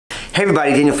Hey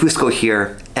everybody, Daniel Fusco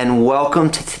here, and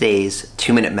welcome to today's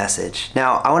 2-minute message.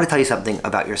 Now, I want to tell you something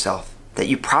about yourself that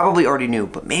you probably already knew,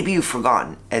 but maybe you've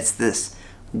forgotten. It's this: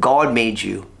 God made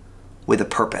you with a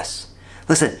purpose.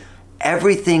 Listen,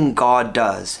 everything God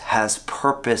does has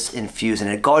purpose infused in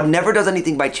it. God never does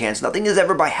anything by chance. Nothing is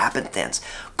ever by happenstance.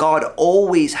 God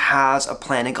always has a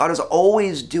plan, and God is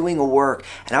always doing a work.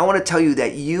 And I want to tell you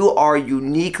that you are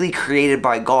uniquely created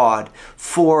by God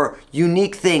for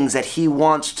unique things that He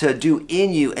wants to do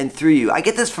in you and through you. I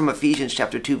get this from Ephesians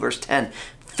chapter 2, verse 10.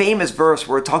 Famous verse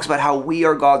where it talks about how we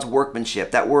are God's workmanship.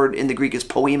 That word in the Greek is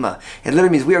poema. It literally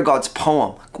means we are God's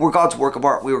poem. We're God's work of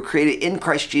art. We were created in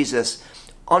Christ Jesus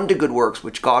unto good works,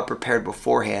 which God prepared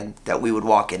beforehand that we would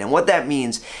walk in. And what that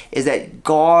means is that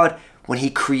God, when He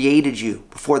created you,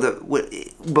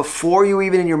 before you were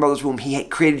even in your mother's womb, He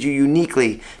created you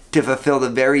uniquely to fulfill the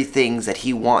very things that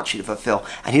He wants you to fulfill.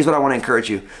 And here's what I want to encourage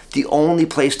you. The only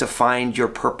place to find your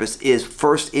purpose is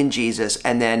first in Jesus,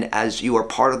 and then as you are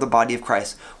part of the body of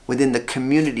Christ, within the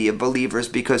community of believers.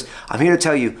 Because I'm here to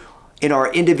tell you, in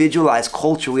our individualized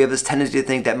culture, we have this tendency to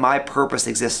think that my purpose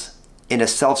exists in a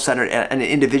self-centered and an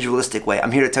individualistic way.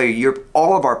 I'm here to tell you,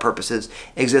 all of our purposes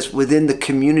exist within the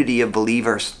community of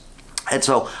believers. And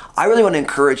so I really want to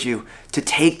encourage you to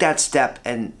take that step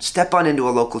and step on into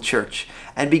a local church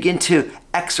and begin to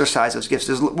exercise those gifts.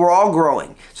 We're all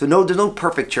growing. So there's no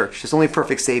perfect church. There's only a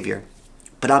perfect Savior.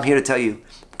 But I'm here to tell you,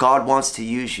 God wants to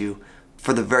use you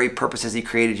for the very purposes He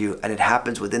created you, and it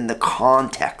happens within the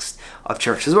context of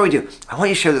church. This is what we do. I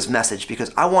want you to share this message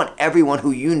because I want everyone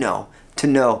who you know to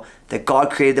know that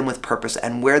God created them with purpose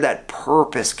and where that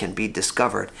purpose can be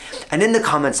discovered. And in the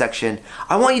comment section,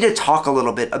 I want you to talk a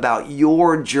little bit about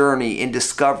your journey in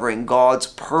discovering God's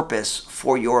purpose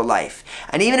for your life.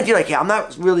 And even if you're like, yeah, I'm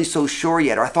not really so sure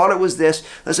yet, or I thought it was this,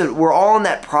 listen, we're all in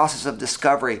that process of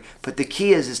discovery, but the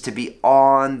key is to be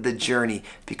on the journey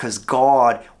because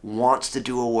God wants to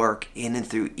do a work in and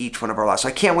through each one of our lives. So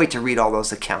I can't wait to read all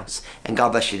those accounts, and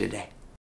God bless you today.